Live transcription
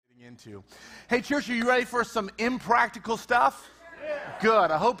into. Hey, church, are you ready for some impractical stuff? Yeah.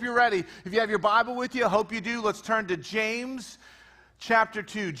 Good. I hope you're ready. If you have your Bible with you, I hope you do. Let's turn to James chapter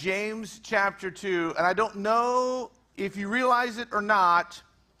 2. James chapter 2. And I don't know if you realize it or not,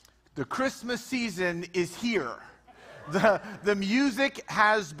 the Christmas season is here. The music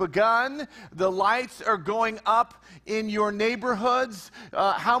has begun. The lights are going up in your neighborhoods.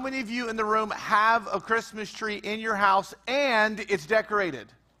 How many of you in the room have a Christmas tree in your house and it's decorated?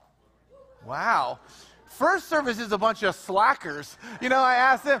 Wow. First service is a bunch of slackers. You know, I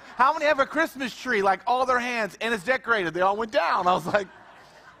asked them, how many have a Christmas tree, like all their hands, and it's decorated? They all went down. I was like,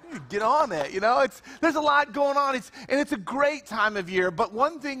 get on it. You know, there's a lot going on. It's a great time of year. But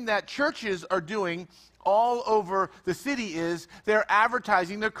one thing that churches are doing all over the city is they're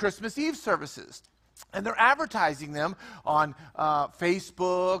advertising their Christmas Eve services. And they're advertising them on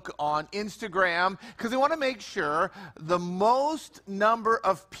Facebook, on Instagram, because they want to make sure the most number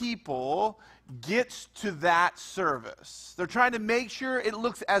of people gets to that service. They're trying to make sure it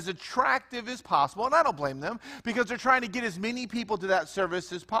looks as attractive as possible, and I don't blame them, because they're trying to get as many people to that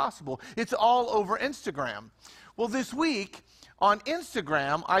service as possible. It's all over Instagram. Well, this week, on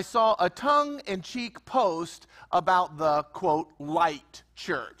Instagram, I saw a tongue-in-cheek post about the, quote, light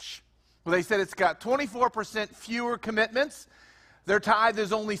church. Well, they said it's got 24% fewer commitments. Their tithe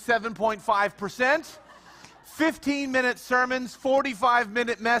is only 7.5%. 15-minute sermons,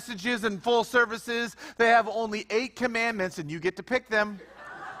 45-minute messages and full services. They have only 8 commandments, and you get to pick them,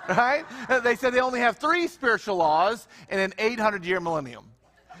 right? They said they only have 3 spiritual laws in an 800-year millennium.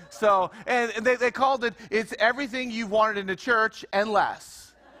 So, and they called it, it's everything you wanted in a church and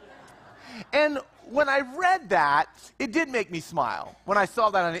less. And when I read that, it did make me smile when I saw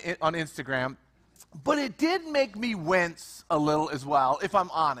that on Instagram. But it did make me wince a little as well, if I'm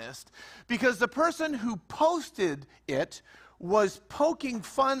honest, because the person who posted it was poking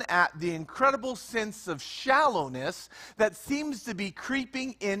fun at the incredible sense of shallowness that seems to be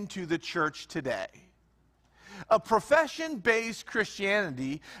creeping into the church today. A profession-based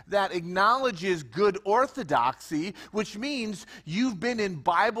Christianity that acknowledges good orthodoxy, which means you've been in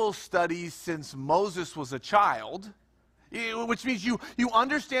Bible studies since Moses was a child, which means you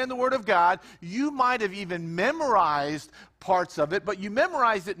understand the Word of God. You might have even memorized parts of it, but you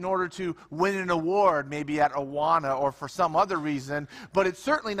memorized it in order to win an award, maybe at Awana or for some other reason, but it's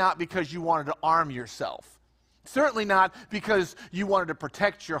certainly not because you wanted to arm yourself. Certainly not because you wanted to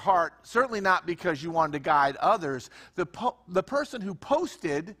protect your heart. Certainly not because you wanted to guide others. The person who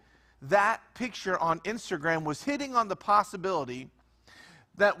posted that picture on Instagram was hitting on the possibility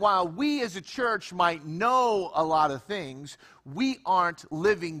that while we as a church might know a lot of things, we aren't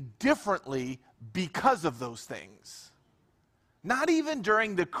living differently because of those things. Not even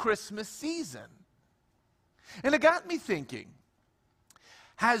during the Christmas season. And it got me thinking,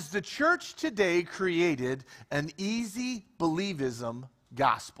 has the church today created an easy believism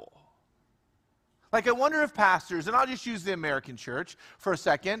gospel? Like, I wonder if pastors, and I'll just use the American church for a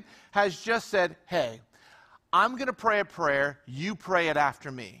second, has just said, hey, I'm going to pray a prayer, you pray it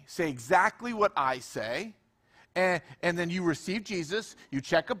after me. Say exactly what I say, and then you receive Jesus, you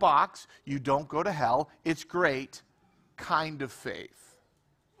check a box, you don't go to hell, it's great, kind of faith.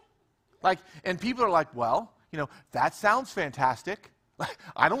 Like, and people are like, well, you know, that sounds fantastic.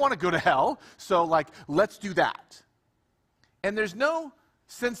 I don't want to go to hell, so like, let's do that. And there's no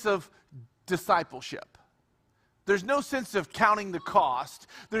sense of discipleship. There's no sense of counting the cost.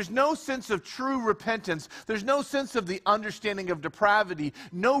 There's no sense of true repentance. There's no sense of the understanding of depravity,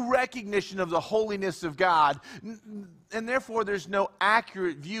 no recognition of the holiness of God, and therefore there's no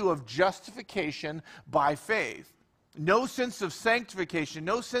accurate view of justification by faith. No sense of sanctification,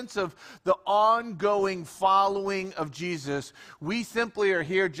 no sense of the ongoing following of Jesus. We simply are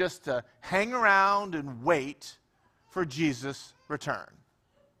here just to hang around and wait for Jesus' return.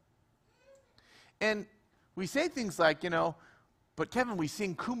 And we say things like, you know, but Kevin, we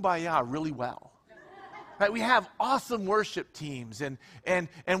sing Kumbaya really well. Right? We have awesome worship teams, and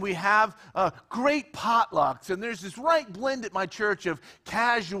we have great potlucks, and there's this right blend at my church of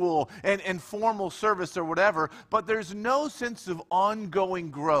casual and formal service or whatever, but there's no sense of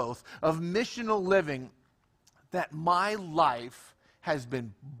ongoing growth, of missional living, that my life has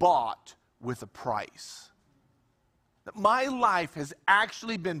been bought with a price. That my life has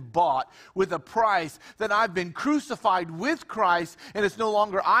actually been bought with a price, that I've been crucified with Christ, and it's no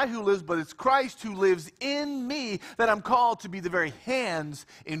longer I who lives, but it's Christ who lives in me, that I'm called to be the very hands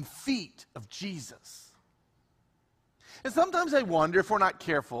and feet of Jesus. And sometimes I wonder, if we're not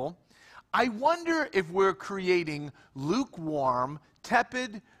careful, I wonder if we're creating lukewarm,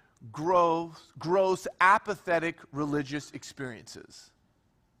 tepid, gross, apathetic religious experiences.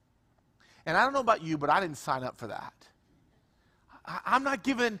 And I don't know about you, but I didn't sign up for that. I'm not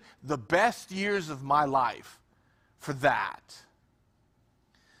giving the best years of my life for that.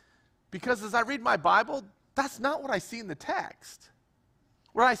 Because as I read my Bible, that's not what I see in the text.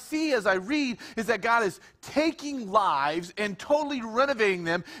 What I see as I read is that God is taking lives and totally renovating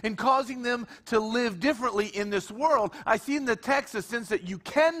them and causing them to live differently in this world. I see in the text a sense that you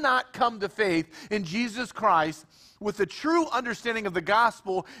cannot come to faith in Jesus Christ with a true understanding of the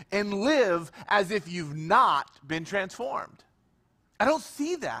gospel and live as if you've not been transformed. I don't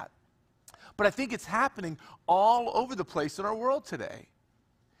see that. But I think it's happening all over the place in our world today.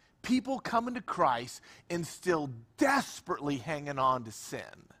 People coming to Christ and still desperately hanging on to sin.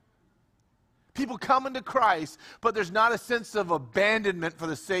 People coming to Christ, but there's not a sense of abandonment for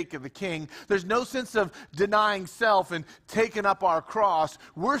the sake of the King. There's no sense of denying self and taking up our cross.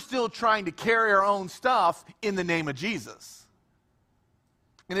 We're still trying to carry our own stuff in the name of Jesus.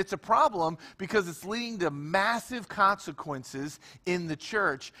 And it's a problem because it's leading to massive consequences in the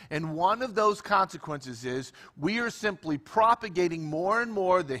church. And one of those consequences is we are simply propagating more and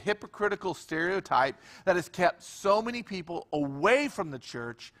more the hypocritical stereotype that has kept so many people away from the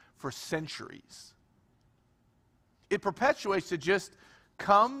church for centuries. It perpetuates to just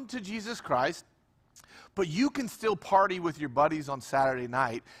come to Jesus Christ, but you can still party with your buddies on Saturday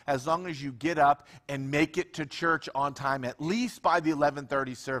night as long as you get up and make it to church on time, at least by the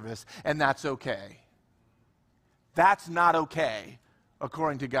 11:30 service, and that's okay. That's not okay,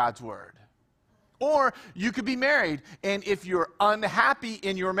 according to God's word. Or you could be married, and if you're unhappy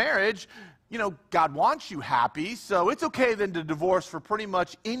in your marriage, you know, God wants you happy, so it's okay then to divorce for pretty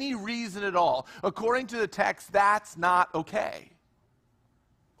much any reason at all. According to the text, that's not okay.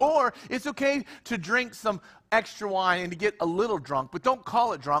 Or it's okay to drink some extra wine and to get a little drunk, but don't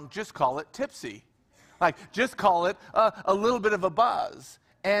call it drunk, just call it tipsy. Like, just call it a little bit of a buzz,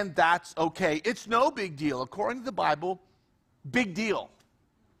 and that's okay. It's no big deal. According to the Bible, big deal.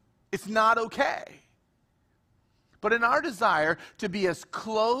 It's not okay. But in our desire to be as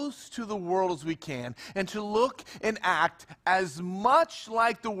close to the world as we can and to look and act as much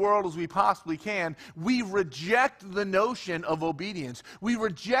like the world as we possibly can, we reject the notion of obedience. We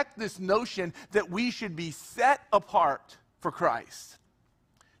reject this notion that we should be set apart for Christ.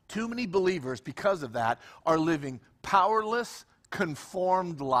 Too many believers, because of that, are living powerless,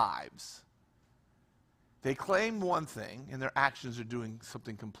 conformed lives. They claim one thing, and their actions are doing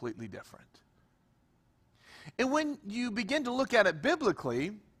something completely different. And when you begin to look at it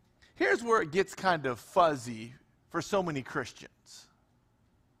biblically, here's where it gets kind of fuzzy for so many Christians.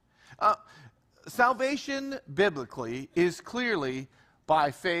 Salvation biblically is clearly by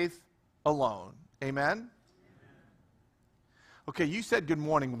faith alone. Amen? Okay, you said good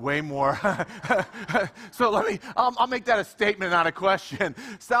morning way more. So I'll make that a statement, not a question.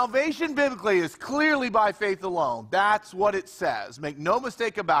 Salvation biblically is clearly by faith alone. That's what it says. Make no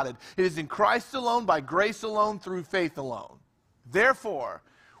mistake about it. It is in Christ alone, by grace alone, through faith alone. Therefore,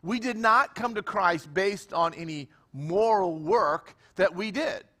 we did not come to Christ based on any moral work that we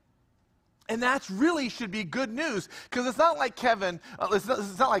did. And that really should be good news, because it's not like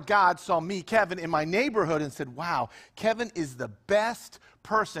it's not like God saw me, Kevin, in my neighborhood and said, wow, Kevin is the best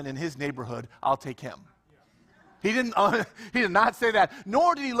person in his neighborhood. I'll take him. He did not say that,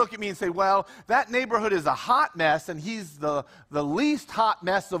 nor did he look at me and say, well, that neighborhood is a hot mess, and he's the least hot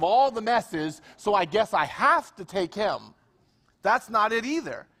mess of all the messes, so I guess I have to take him. That's not it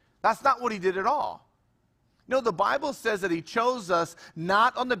either. That's not what he did at all. No, the Bible says that he chose us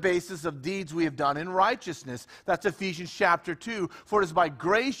not on the basis of deeds we have done in righteousness. That's Ephesians chapter 2. For it is by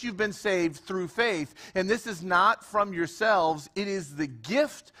grace you've been saved through faith. And this is not from yourselves. It is the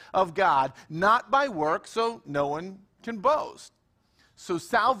gift of God, not by work, so no one can boast. So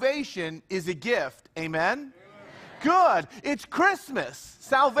salvation is a gift. Amen? Good. It's Christmas.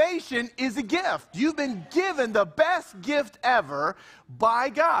 Salvation is a gift. You've been given the best gift ever by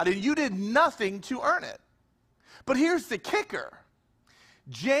God, and you did nothing to earn it. But here's the kicker.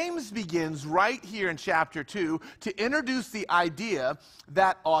 James begins right here in chapter 2 to introduce the idea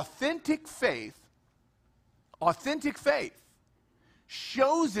that authentic faith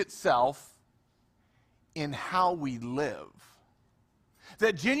shows itself in how we live.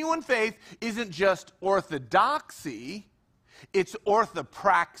 That genuine faith isn't just orthodoxy, it's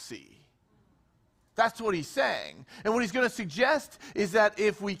orthopraxy. That's what he's saying. And what he's going to suggest is that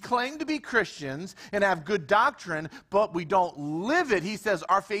if we claim to be Christians and have good doctrine, but we don't live it, he says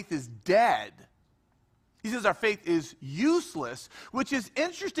our faith is dead. He says our faith is useless, which is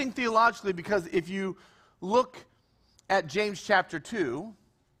interesting theologically, because if you look at James chapter 2,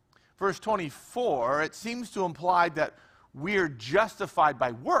 verse 24, it seems to imply that we're justified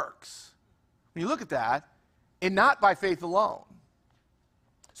by works. When you look at that, and not by faith alone.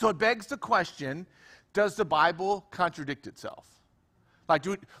 So it begs the question, does the Bible contradict itself? Like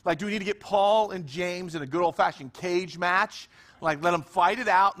do we need to get Paul and James in a good old-fashioned cage match? Like, let them fight it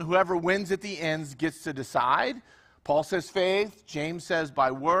out, and whoever wins at the end gets to decide? Paul says faith. James says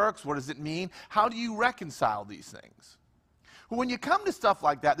by works. What does it mean? How do you reconcile these things? Well, when you come to stuff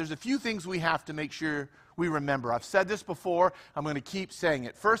like that, there's a few things we have to make sure we remember. I've said this before. I'm going to keep saying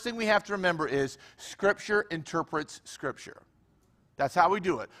it. First thing we have to remember is Scripture interprets Scripture. That's how we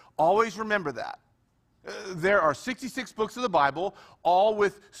do it. Always remember that. There are 66 books of the Bible, all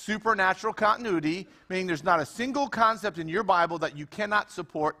with supernatural continuity, meaning there's not a single concept in your Bible that you cannot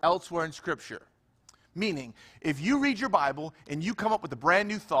support elsewhere in Scripture. Meaning, if you read your Bible and you come up with a brand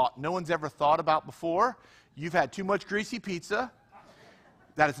new thought no one's ever thought about before, you've had too much greasy pizza.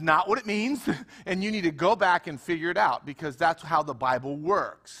 That is not what it means, and you need to go back and figure it out, because that's how the Bible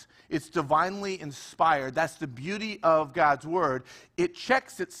works. It's divinely inspired. That's the beauty of God's Word. It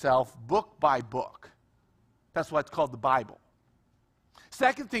checks itself book by book. That's why it's called the Bible.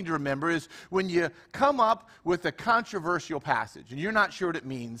 Second thing to remember is when you come up with a controversial passage and you're not sure what it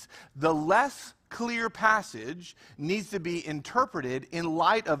means, the less clear passage needs to be interpreted in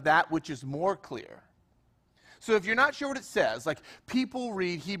light of that which is more clear. So if you're not sure what it says, like people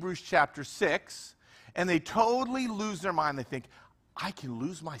read Hebrews chapter 6 and they totally lose their mind. They think, I can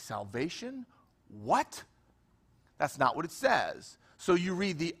lose my salvation? What? That's not what it says. So you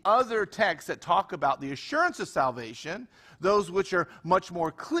read the other texts that talk about the assurance of salvation, those which are much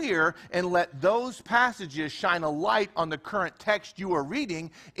more clear, and let those passages shine a light on the current text you are reading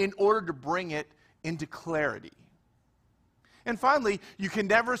in order to bring it into clarity. And finally, you can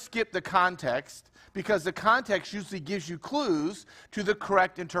never skip the context, because the context usually gives you clues to the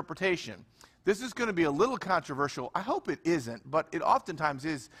correct interpretation. This is going to be a little controversial. I hope it isn't, but it oftentimes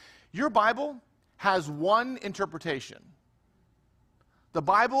is. Your Bible has one interpretation. The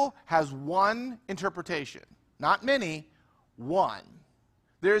Bible has one interpretation. Not many, one.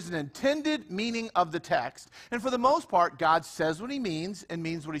 There's an intended meaning of the text, and for the most part, God says what he means and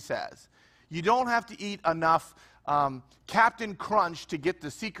means what he says. You don't have to eat enough Captain Crunch to get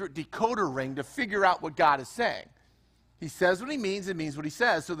the secret decoder ring to figure out what God is saying. He says what he means and means what he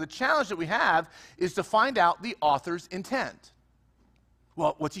says. So the challenge that we have is to find out the author's intent.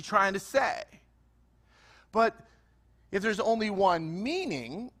 Well, what's he trying to say? But if there's only one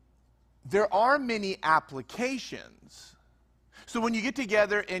meaning, there are many applications. So when you get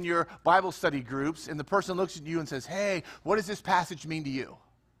together in your Bible study groups and the person looks at you and says, hey, what does this passage mean to you?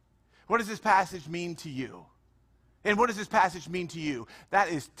 What does this passage mean to you? And what does this passage mean to you? That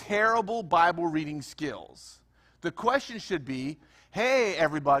is terrible Bible reading skills. The question should be, hey,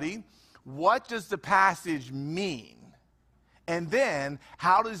 everybody, what does the passage mean? And then,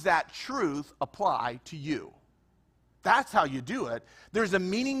 how does that truth apply to you? That's how you do it. There's a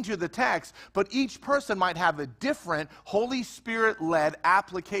meaning to the text, but each person might have a different Holy Spirit-led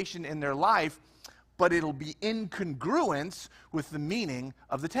application in their life, but it'll be in congruence with the meaning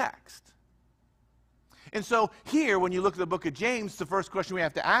of the text. And so here, when you look at the book of James, the first question we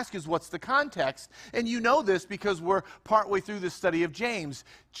have to ask is, what's the context? And you know this because we're partway through the study of James.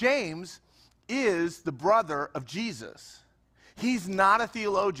 James is the brother of Jesus. He's not a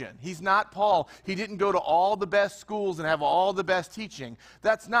theologian. He's not Paul. He didn't go to all the best schools and have all the best teaching.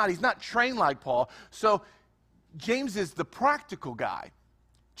 He's not trained like Paul. So James is the practical guy.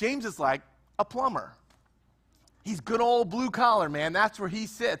 James is like a plumber. He's good old blue collar, man. That's where he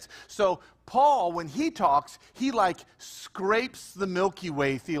sits. So Paul, when he talks, he like scrapes the Milky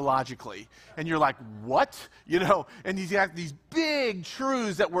Way theologically. And you're like, what? You know, and he's got these big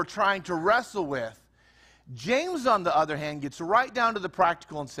truths that we're trying to wrestle with. James, on the other hand, gets right down to the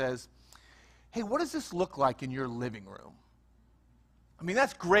practical and says, hey, what does this look like in your living room? I mean,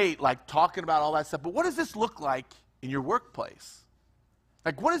 that's great, like talking about all that stuff, but what does this look like in your workplace?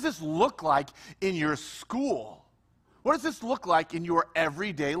 Like, what does this look like in your school? What does this look like in your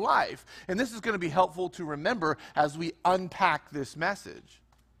everyday life? And this is going to be helpful to remember as we unpack this message.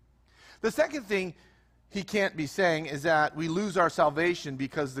 The second thing he can't be saying is that we lose our salvation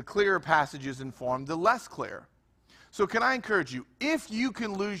because the clearer passages inform the less clear. So can I encourage you, if you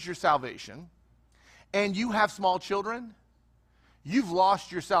can lose your salvation and you have small children, you've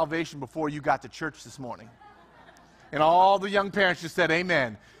lost your salvation before you got to church this morning. And all the young parents just said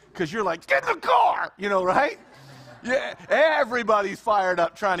amen, because you're like, get in the car, you know, right? Yeah, everybody's fired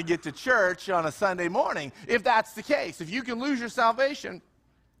up trying to get to church on a Sunday morning. If that's the case, if you can lose your salvation,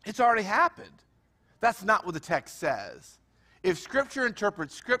 it's already happened. That's not what the text says. If Scripture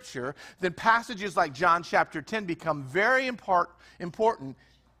interprets Scripture, then passages like John chapter 10 become very important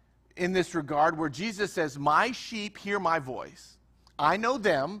in this regard where Jesus says, my sheep hear my voice. I know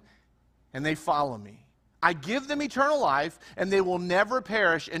them, and they follow me. I give them eternal life, and they will never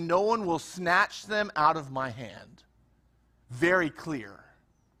perish, and no one will snatch them out of my hand. Very clear.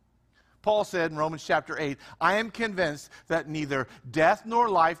 Paul said in Romans chapter 8, I am convinced that neither death nor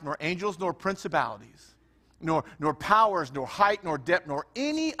life, nor angels nor principalities, nor powers, nor height, nor depth, nor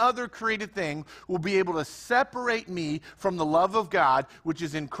any other created thing will be able to separate me from the love of God, which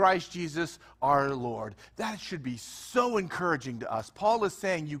is in Christ Jesus our Lord. That should be so encouraging to us. Paul is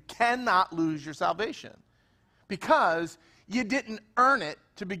saying you cannot lose your salvation because you didn't earn it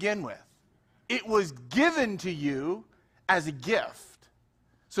to begin with. It was given to you as a gift.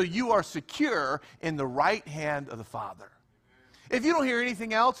 So you are secure in the right hand of the Father. If you don't hear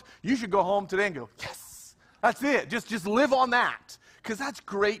anything else, you should go home today and go, yes, that's it. Just live on that, because that's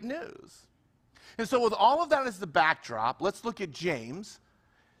great news. And so with all of that as the backdrop, let's look at James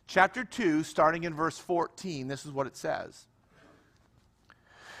chapter 2, starting in verse 14. This is what it says.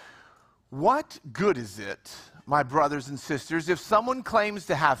 What good is it, my brothers and sisters, if someone claims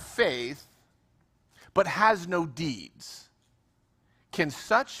to have faith but has no deeds? Can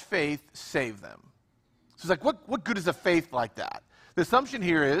such faith save them? So it's like, what good is a faith like that? The assumption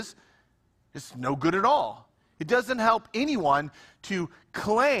here is it's no good at all. It doesn't help anyone to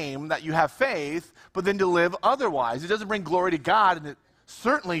claim that you have faith, but then to live otherwise. It doesn't bring glory to God, and it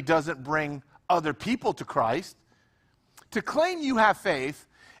certainly doesn't bring other people to Christ. To claim you have faith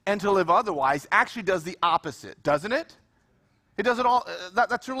and to live otherwise actually does the opposite, doesn't it? It doesn't all,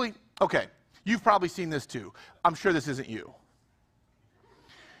 that's really, okay, you've probably seen this too. I'm sure this isn't you.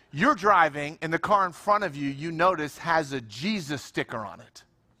 You're driving, and the car in front of you, you notice, has a Jesus sticker on it.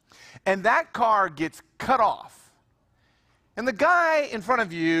 And that car gets cut off. And the guy in front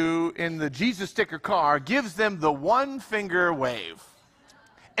of you in the Jesus sticker car gives them the one finger wave.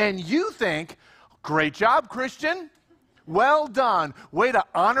 And you think, great job, Christian. Well done. Way to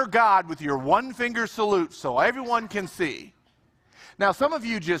honor God with your one finger salute so everyone can see. Now, some of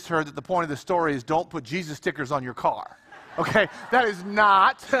you just heard that the point of the story is don't put Jesus stickers on your car. Okay, that is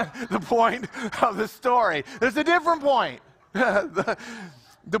not the point of the story. There's a different point.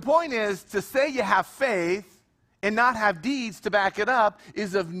 The point is to say you have faith and not have deeds to back it up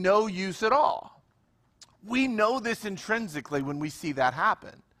is of no use at all. We know this intrinsically when we see that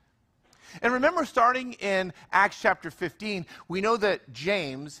happen. And remember, starting in Acts chapter 15, we know that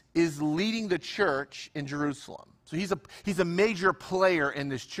James is leading the church in Jerusalem. So he's a major player in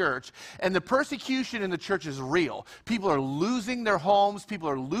this church. And the persecution in the church is real. People are losing their homes. People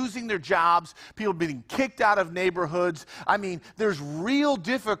are losing their jobs. People are being kicked out of neighborhoods. I mean, there's real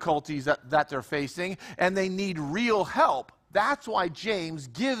difficulties that they're facing, and they need real help. That's why James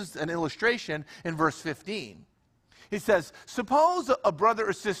gives an illustration in verse 15. He says, suppose a brother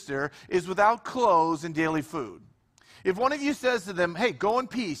or sister is without clothes and daily food. If one of you says to them, hey, go in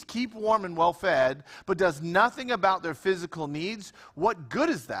peace, keep warm and well fed, but does nothing about their physical needs, what good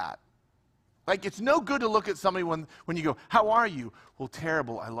is that? Like, it's no good to look at somebody when you go, how are you? Well,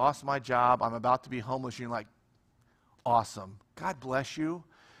 terrible. I lost my job. I'm about to be homeless. You're like, awesome. God bless you.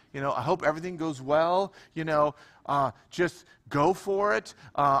 You know, I hope everything goes well. You know, just go for it.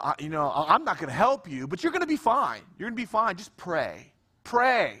 You know, I'm not going to help you, but you're going to be fine. You're going to be fine. Just pray.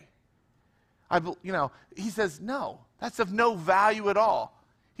 Pray. You know, he says, no, that's of no value at all.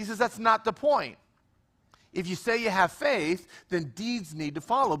 He says, that's not the point. If you say you have faith, then deeds need to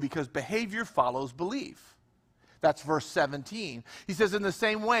follow because behavior follows belief. That's verse 17. He says, in the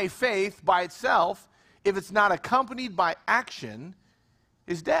same way, faith by itself, if it's not accompanied by action,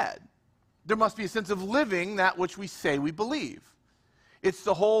 is dead. There must be a sense of living that which we say we believe. It's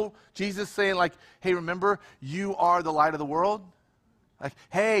the whole Jesus saying like, hey, remember, you are the light of the world. Like,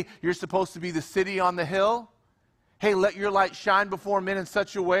 hey, you're supposed to be the city on the hill. Hey, let your light shine before men in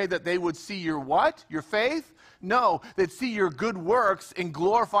such a way that they would see your what? Your faith? No, they'd see your good works and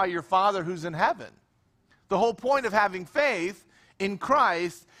glorify your Father who's in heaven. The whole point of having faith in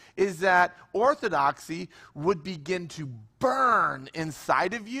Christ is that orthodoxy would begin to burn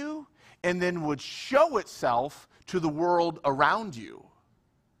inside of you and then would show itself to the world around you.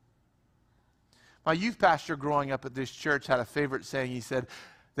 My youth pastor growing up at this church had a favorite saying. He said,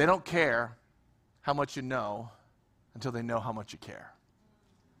 they don't care how much you know until they know how much you care.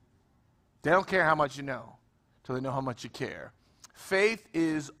 They don't care how much you know until they know how much you care. Faith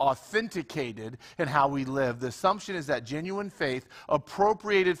is authenticated in how we live. The assumption is that genuine faith,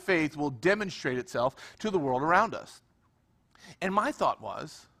 appropriated faith, will demonstrate itself to the world around us. And my thought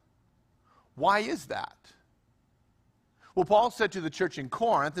was, why is that? Well, Paul said to the church in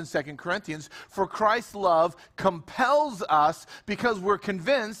Corinth in 2 Corinthians, for Christ's love compels us because we're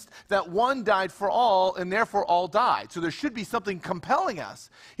convinced that one died for all and therefore all died. So there should be something compelling us.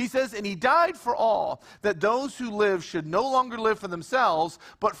 He says, and he died for all, that those who live should no longer live for themselves,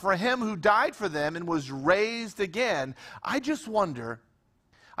 but for him who died for them and was raised again. I just wonder,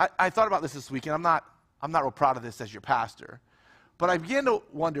 I thought about this week, and I'm not real proud of this as your pastor, but I began to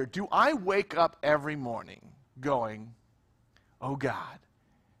wonder, do I wake up every morning going, oh God,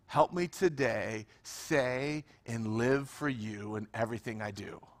 help me today say and live for you in everything I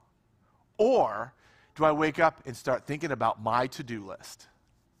do? Or do I wake up and start thinking about my to-do list?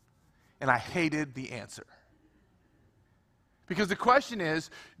 And I hated the answer. Because the question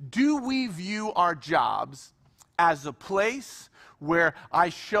is, do we view our jobs as a place where I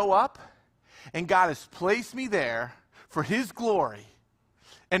show up and God has placed me there for his glory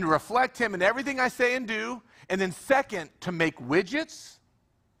and to reflect him in everything I say and do, and then second, to make widgets,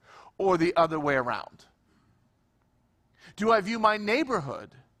 or the other way around? Do I view my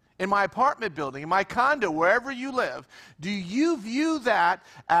neighborhood, in my apartment building, in my condo, wherever you live, do you view that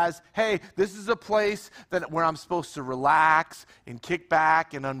as, hey, this is a place where I'm supposed to relax and kick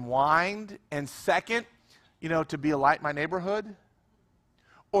back and unwind, and second, to be a light in my neighborhood,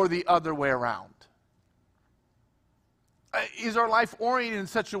 or the other way around? Is our life oriented in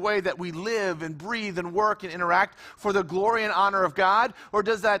such a way that we live and breathe and work and interact for the glory and honor of God? Or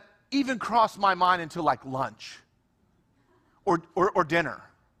does that even cross my mind until like lunch or dinner?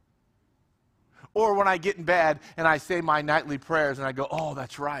 Or when I get in bed and I say my nightly prayers and I go, oh,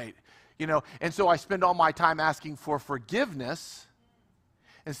 that's right. And so I spend all my time asking for forgiveness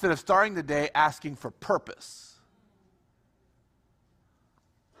instead of starting the day asking for purpose.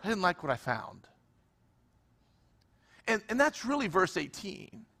 I didn't like what I found. And that's really verse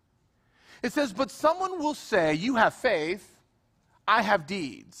 18. It says, but someone will say, you have faith, I have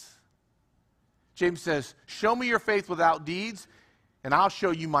deeds. James says, show me your faith without deeds, and I'll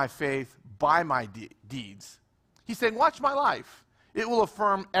show you my faith by my deeds. He's saying, watch my life. It will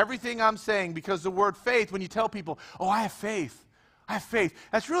affirm everything I'm saying, because the word faith, when you tell people, oh, I have faith,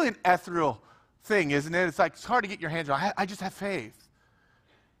 that's really an ethereal thing, isn't it? It's hard to get your hands around. I just have faith.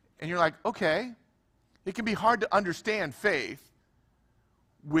 And you're like, okay. It can be hard to understand faith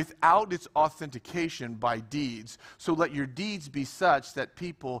without its authentication by deeds. So let your deeds be such that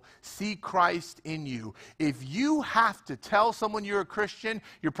people see Christ in you. If you have to tell someone you're a Christian,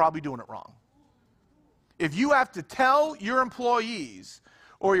 you're probably doing it wrong. If you have to tell your employees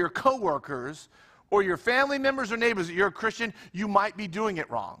or your coworkers or your family members or neighbors that you're a Christian, you might be doing it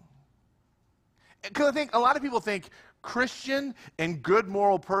wrong. Because I think a lot of people think Christian and good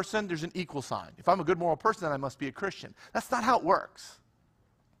moral person, there's an equal sign. If I'm a good moral person, then I must be a Christian. That's not how it works.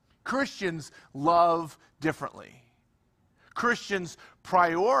 Christians love differently. Christians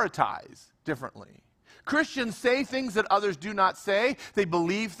prioritize differently. Christians say things that others do not say. They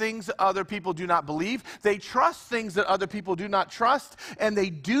believe things that other people do not believe. They trust things that other people do not trust. And they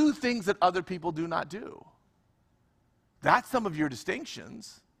do things that other people do not do. That's some of your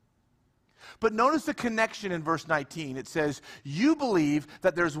distinctions. But notice the connection in verse 19. It says, you believe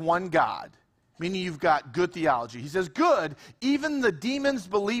that there's one God, meaning you've got good theology. He says, good, even the demons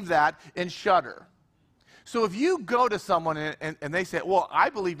believe that and shudder. So if you go to someone and they say, well,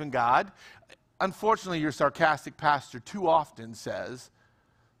 I believe in God, unfortunately your sarcastic pastor too often says,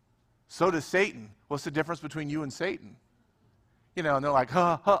 so does Satan. What's the difference between you and Satan? And they're like,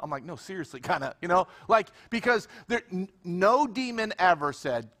 huh. I'm like, no, seriously, kind of, because no demon ever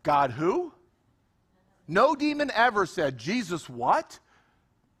said, God who? No demon ever said, Jesus what?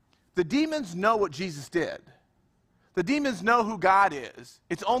 The demons know what Jesus did. The demons know who God is.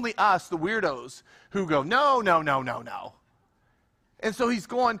 It's only us, the weirdos, who go, no. And so he's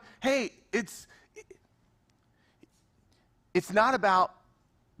going, hey, it's not about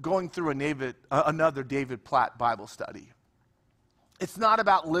going through another David Platt Bible study. It's not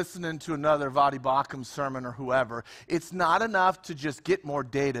about listening to another Vadi Bakum sermon or whoever. It's not enough to just get more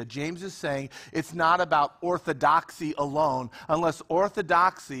data. James is saying it's not about orthodoxy alone, unless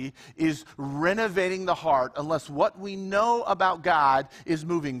orthodoxy is renovating the heart, unless what we know about God is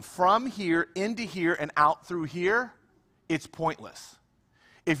moving from here into here and out through here, it's pointless.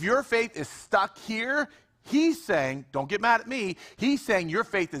 If your faith is stuck here, he's saying, don't get mad at me, he's saying your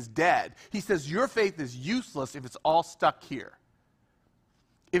faith is dead. He says your faith is useless if it's all stuck here.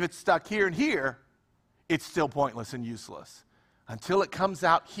 If it's stuck here and here, it's still pointless and useless. Until it comes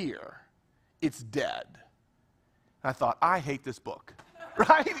out here, it's dead. And I thought, I hate this book,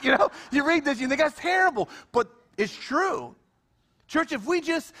 right? You read this, you think that's terrible, but it's true. Church, if we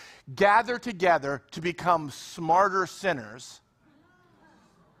just gather together to become smarter sinners,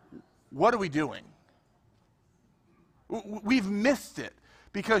 what are we doing? We've missed it.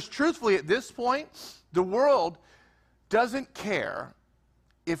 Because truthfully, at this point, the world doesn't care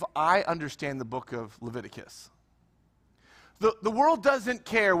if I understand the book of Leviticus. The world doesn't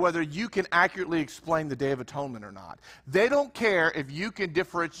care whether you can accurately explain the Day of Atonement or not. They don't care if you can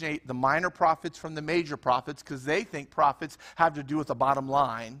differentiate the minor prophets from the major prophets, because they think prophets have to do with the bottom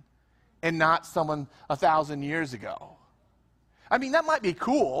line and not someone 1,000 years ago. I mean, that might be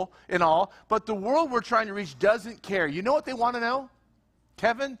cool and all, but the world we're trying to reach doesn't care. You know what they want to know?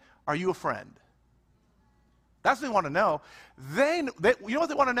 Kevin, are you a friend? That's what they want to know. You know what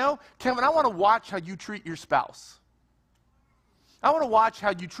they want to know? Kevin, I want to watch how you treat your spouse. I want to watch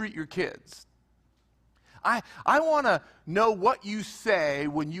how you treat your kids. I want to know what you say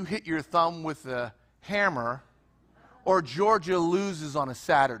when you hit your thumb with a hammer or Georgia loses on a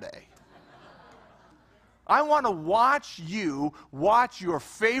Saturday. I want to watch you watch your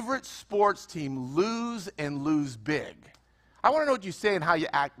favorite sports team lose and lose big. I want to know what you say and how you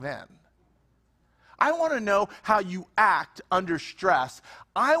act then. I want to know how you act under stress.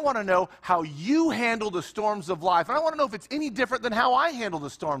 I want to know how you handle the storms of life. And I want to know if it's any different than how I handle the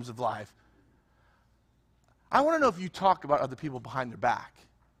storms of life. I want to know if you talk about other people behind their back.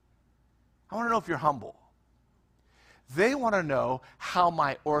 I want to know if you're humble. They want to know how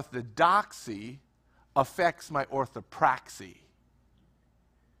my orthodoxy affects my orthopraxy.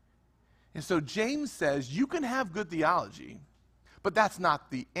 And so James says you can have good theology, but that's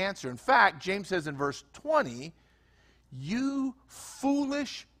not the answer. In fact, James says in verse 20, you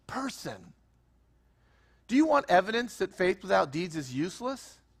foolish person. Do you want evidence that faith without deeds is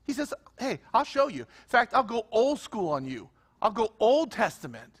useless? He says, hey, I'll show you. In fact, I'll go old school on you. I'll go Old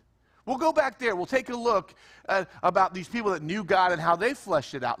Testament. We'll go back there. We'll take a look at, about these people that knew God and how they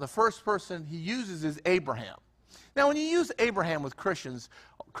fleshed it out. The first person he uses is Abraham. Now, when you use Abraham with Christians,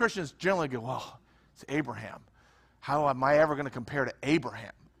 Christians generally go, well, it's Abraham. How am I ever going to compare to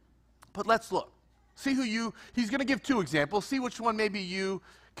Abraham? But let's look. See he's going to give two examples. See which one maybe you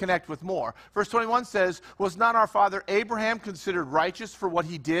connect with more. Verse 21 says, was not our father Abraham considered righteous for what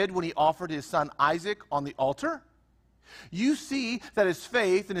he did when he offered his son Isaac on the altar? You see that his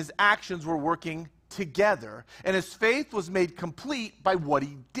faith and his actions were working together, and his faith was made complete by what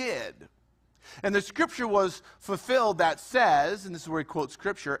he did. And the scripture was fulfilled that says, and this is where he quotes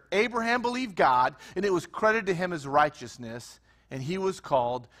scripture, Abraham believed God, and it was credited to him as righteousness, and he was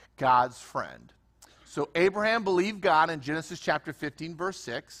called God's friend. So Abraham believed God in Genesis chapter 15, verse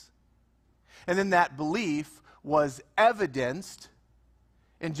 6, and then that belief was evidenced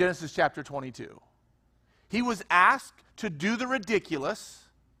in Genesis chapter 22. He was asked to do the ridiculous,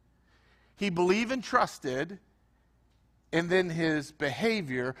 he believed and trusted, and then his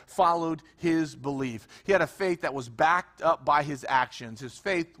behavior followed his belief. He had a faith that was backed up by his actions. His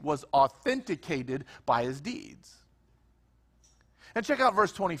faith was authenticated by his deeds. And check out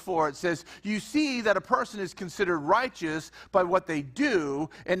verse 24. It says, you see that a person is considered righteous by what they do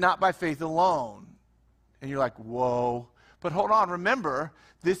and not by faith alone. And you're like, whoa. But hold on, remember,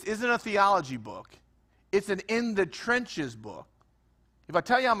 this isn't a theology book. It's an in the trenches book. If I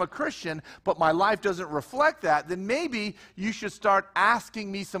tell you I'm a Christian, but my life doesn't reflect that, then maybe you should start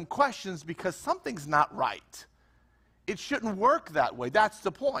asking me some questions because something's not right. It shouldn't work that way. That's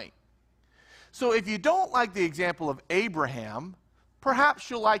the point. So if you don't like the example of Abraham, perhaps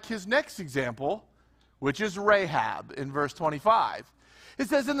you'll like his next example, which is Rahab in verse 25. It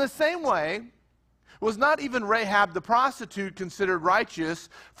says, in the same way, was not even Rahab the prostitute considered righteous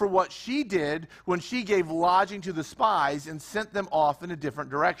for what she did when she gave lodging to the spies and sent them off in a different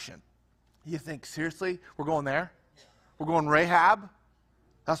direction? You think, seriously, we're going there? We're going Rahab?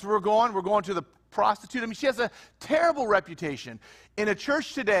 That's where we're going? We're going to the prostitute? I mean, she has a terrible reputation. In a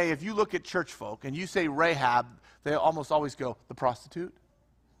church today, if you look at church folk and you say Rahab, they almost always go, the prostitute?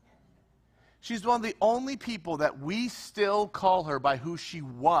 She's one of the only people that we still call her by who she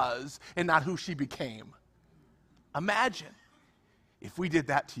was and not who she became. Imagine if we did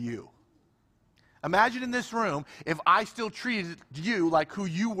that to you. Imagine in this room if I still treated you like who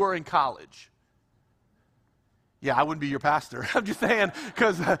you were in college. Yeah, I wouldn't be your pastor. I'm just saying,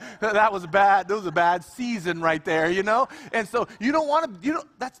 because that was bad. That was a bad season right there, you know? And so you don't want to,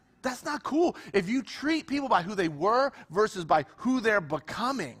 that's not cool. If you treat people by who they were versus by who they're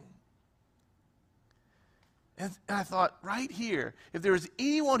becoming. And I thought, right here, if there was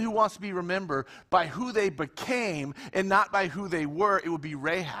anyone who wants to be remembered by who they became and not by who they were, it would be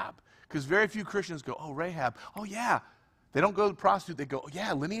Rahab. Because very few Christians go, oh, Rahab, oh, yeah. They don't go to the prostitute. They go, oh,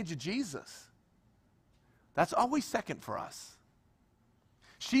 yeah, lineage of Jesus. That's always second for us.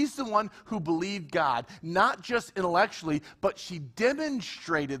 She's the one who believed God, not just intellectually, but she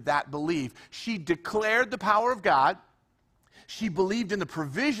demonstrated that belief. She declared the power of God, she believed in the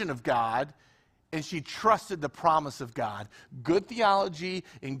provision of God, and she trusted the promise of God. Good theology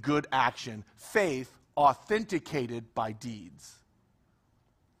and good action. Faith authenticated by deeds.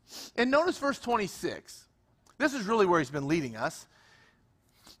 And notice verse 26. This is really where he's been leading us.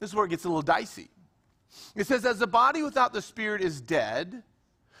 This is where it gets a little dicey. It says, as the body without the spirit is dead,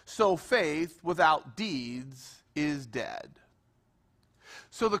 so faith without deeds is dead.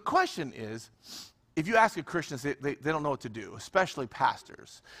 So the question is, if you ask a Christian, they don't know what to do, especially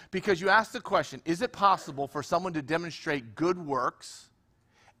pastors. Because you ask the question, is it possible for someone to demonstrate good works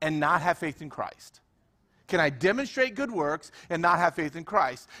and not have faith in Christ? Can I demonstrate good works and not have faith in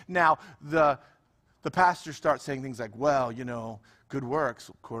Christ? Now, the pastors start saying things like, well, you know, good works,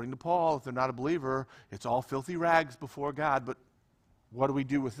 according to Paul, if they're not a believer, it's all filthy rags before God. But what do we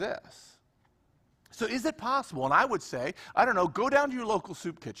do with this? So is it possible? And I would say, I don't know, go down to your local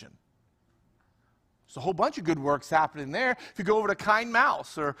soup kitchen. There's a whole bunch of good works happening there. If you go over to Kind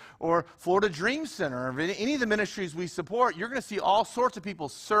Mouse or Florida Dream Center, or any of the ministries we support, you're going to see all sorts of people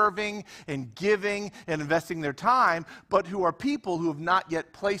serving and giving and investing their time, but who are people who have not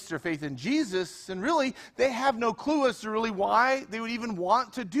yet placed their faith in Jesus, and really, they have no clue as to really why they would even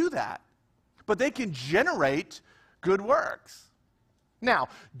want to do that. But they can generate good works. Now,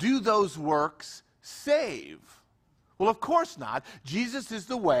 do those works save? Well, of course not. Jesus is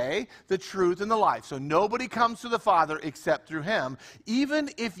the way, the truth, and the life. So nobody comes to the Father except through him,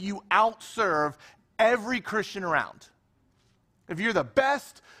 even if you outserve every Christian around. If you're the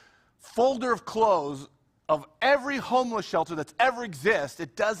best folder of clothes of every homeless shelter that's ever existed,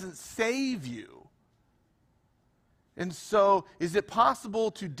 it doesn't save you. And so, is it possible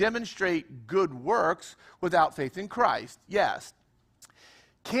to demonstrate good works without faith in Christ? Yes.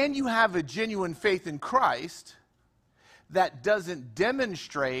 Can you have a genuine faith in Christ that doesn't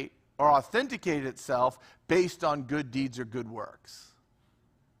demonstrate or authenticate itself based on good deeds or good works?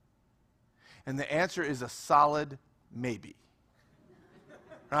 And the answer is a solid maybe.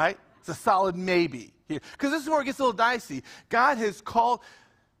 Right? It's a solid maybe here. Because this is where it gets a little dicey. God has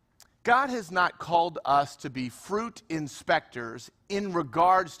not called us to be fruit inspectors in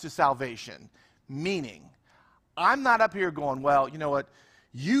regards to salvation. Meaning, I'm not up here going, well, you know what?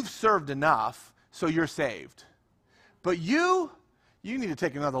 You've served enough, so you're saved. But you need to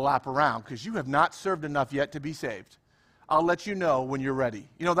take another lap around because you have not served enough yet to be saved. I'll let you know when you're ready.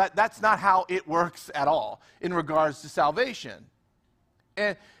 You know, that's not how it works at all in regards to salvation.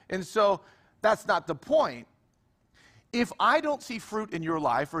 And so that's not the point. If I don't see fruit in your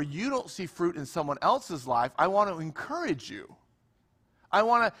life or you don't see fruit in someone else's life, I want to encourage you. I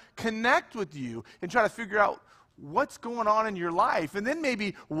want to connect with you and try to figure out what's going on in your life and then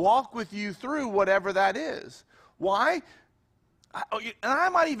maybe walk with you through whatever that is. Why? And I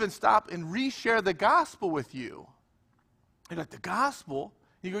might even stop and reshare the gospel with you. You're like, the gospel?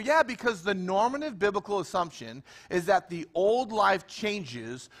 You go, yeah, because the normative biblical assumption is that the old life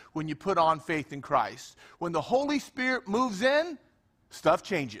changes when you put on faith in Christ. When the Holy Spirit moves in, stuff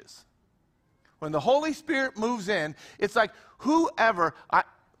changes. When the Holy Spirit moves in, it's like whoever,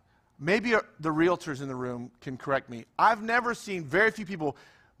 maybe the realtors in the room can correct me. I've never seen very few people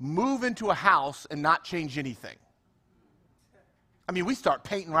move into a house and not change anything. I mean, we start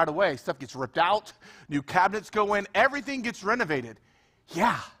painting right away. Stuff gets ripped out, new cabinets go in, everything gets renovated.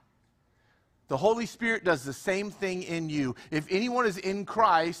 Yeah. The Holy Spirit does the same thing in you. If anyone is in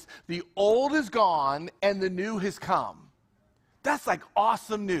Christ, the old is gone and the new has come. That's like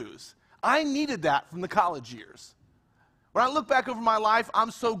awesome news. I needed that from the college years. When I look back over my life,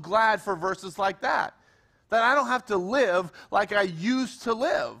 I'm so glad for verses like that I don't have to live like I used to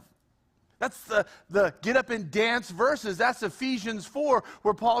live. That's the get up and dance verses. That's Ephesians 4,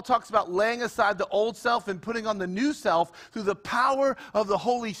 where Paul talks about laying aside the old self and putting on the new self through the power of the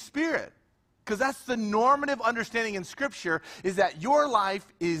Holy Spirit. Because that's the normative understanding in Scripture, is that your life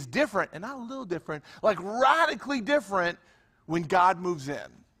is different, and not a little different, like radically different when God moves in.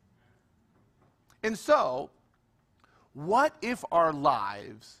 And so, what if our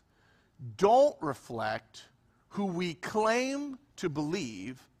lives don't reflect who we claim to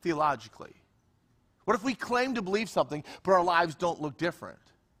believe theologically? What if we claim to believe something, but our lives don't look different?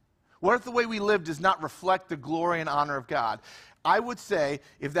 What if the way we live does not reflect the glory and honor of God? I would say,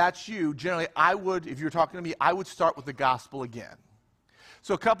 if that's you, generally, if you're talking to me, I would start with the gospel again.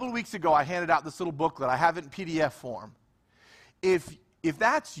 So a couple of weeks ago, I handed out this little booklet. I have it in PDF form. If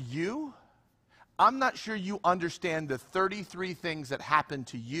that's you, I'm not sure you understand the 33 things that happened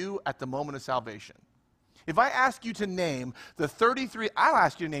to you at the moment of salvation. If I ask you to name the 33, I'll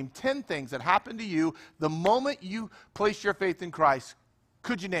ask you to name 10 things that happened to you the moment you placed your faith in Christ.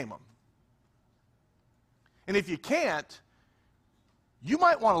 Could you name them? And if you can't, you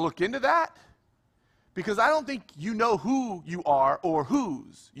might want to look into that, because I don't think you know who you are or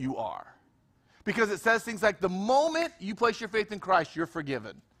whose you are. Because it says things like, the moment you place your faith in Christ, you're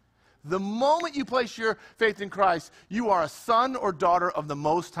forgiven. The moment you place your faith in Christ, you are a son or daughter of the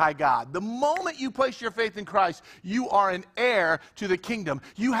Most High God. The moment you place your faith in Christ, you are an heir to the kingdom.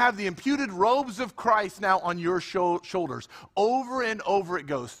 You have the imputed robes of Christ now on your shoulders. Over and over it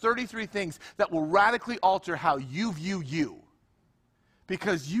goes. 33 things that will radically alter how you view you.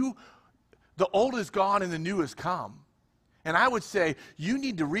 Because the old is gone and the new has come. And I would say, you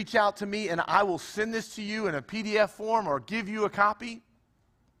need to reach out to me and I will send this to you in a PDF form or give you a copy.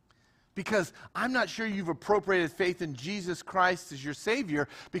 Because I'm not sure you've appropriated faith in Jesus Christ as your Savior,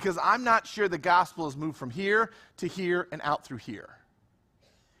 because I'm not sure the gospel has moved from here to here and out through here.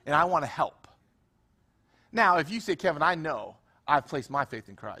 And I want to help. Now, if you say, Kevin, I know I've placed my faith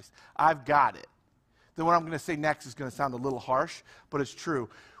in Christ, I've got it, then what I'm going to say next is going to sound a little harsh, but it's true.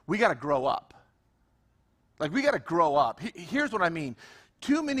 We got to grow up. Like, we got to grow up. Here's what I mean.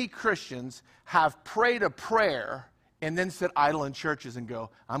 Too many Christians have prayed a prayer and then sit idle in churches and go,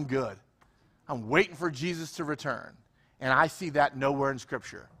 I'm good. I'm waiting for Jesus to return. And I see that nowhere in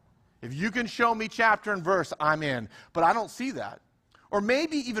Scripture. If you can show me chapter and verse, I'm in. But I don't see that. Or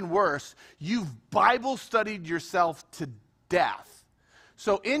maybe even worse, you've Bible studied yourself to death.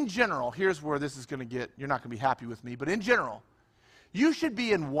 So in general, here's where this is going to get, you're not going to be happy with me, but in general, you should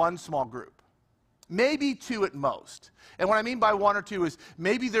be in one small group. Maybe two at most. And what I mean by one or two is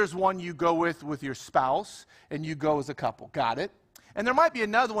maybe there's one you go with your spouse and you go as a couple. Got it? And there might be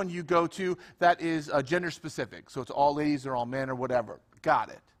another one you go to that is gender specific. So it's all ladies or all men or whatever. Got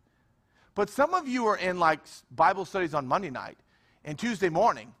it. But some of you are in like Bible studies on Monday night and Tuesday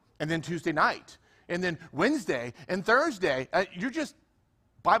morning and then Tuesday night and then Wednesday and Thursday. You're just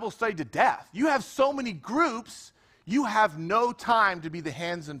Bible study to death. You have so many groups. You have no time to be the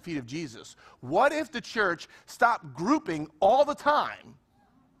hands and feet of Jesus. What if the church stopped grouping all the time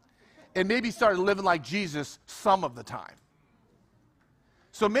and maybe started living like Jesus some of the time?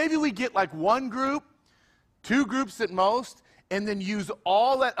 So maybe we get like one group, two groups at most, and then use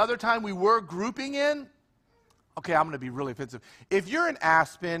all that other time we were grouping in. Okay, I'm going to be really offensive. If you're in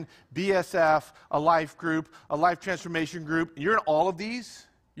Aspen, BSF, a life group, a life transformation group, and you're in all of these,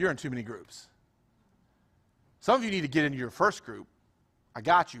 you're in too many groups. Some of you need to get into your first group. I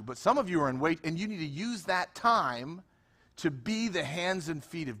got you. But some of you are in wait, and you need to use that time to be the hands and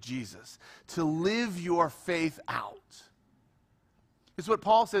feet of Jesus, to live your faith out. It's what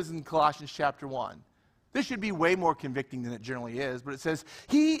Paul says in Colossians chapter 1. This should be way more convicting than it generally is, but it says,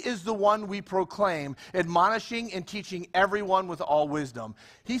 He is the one we proclaim, admonishing and teaching everyone with all wisdom.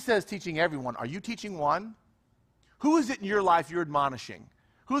 He says teaching everyone. Are you teaching one? Who is it in your life you're admonishing?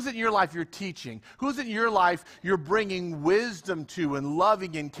 Who's it in your life you're teaching? Who's it in your life you're bringing wisdom to and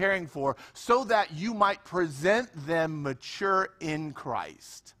loving and caring for so that you might present them mature in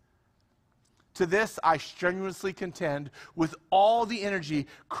Christ? To this I strenuously contend with all the energy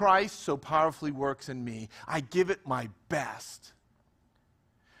Christ so powerfully works in me. I give it my best.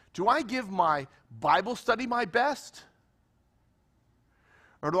 Do I give my Bible study my best?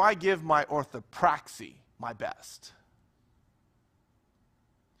 Or do I give my orthopraxy my best?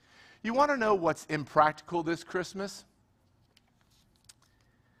 You want to know what's impractical this Christmas?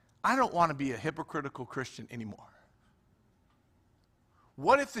 I don't want to be a hypocritical Christian anymore.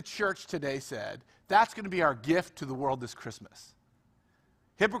 What if the church today said, that's going to be our gift to the world this Christmas?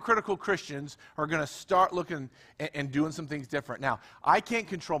 Hypocritical Christians are going to start looking and doing some things different. Now, I can't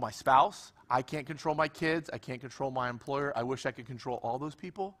control my spouse. I can't control my kids. I can't control my employer. I wish I could control all those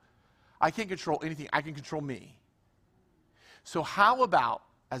people. I can't control anything. I can control me. So how about,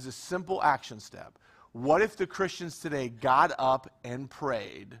 as a simple action step, what if the Christians today got up and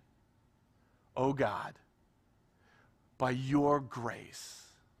prayed, oh God, by your grace,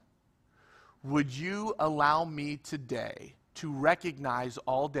 would you allow me today to recognize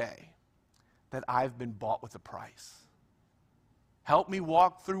all day that I've been bought with a price? Help me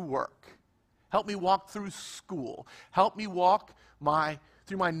walk through work. Help me walk through school. Help me walk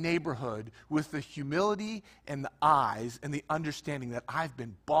through my neighborhood with the humility and the eyes and the understanding that I've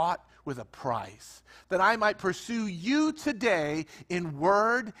been bought with a price, that I might pursue you today in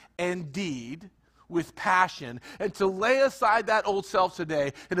word and deed with passion, and to lay aside that old self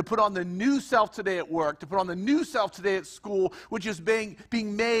today and to put on the new self today at work, to put on the new self today at school, which is being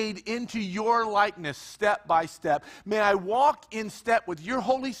made into your likeness step by step. May I walk in step with your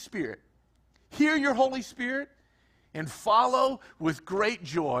Holy Spirit, hear your Holy Spirit and follow with great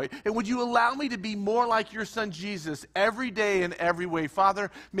joy. And would you allow me to be more like your son Jesus every day in every way?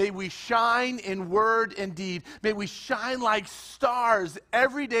 Father, may we shine in word and deed. May we shine like stars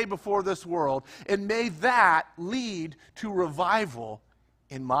every day before this world. And may that lead to revival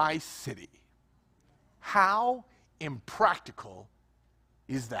in my city. How impractical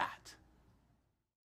is that?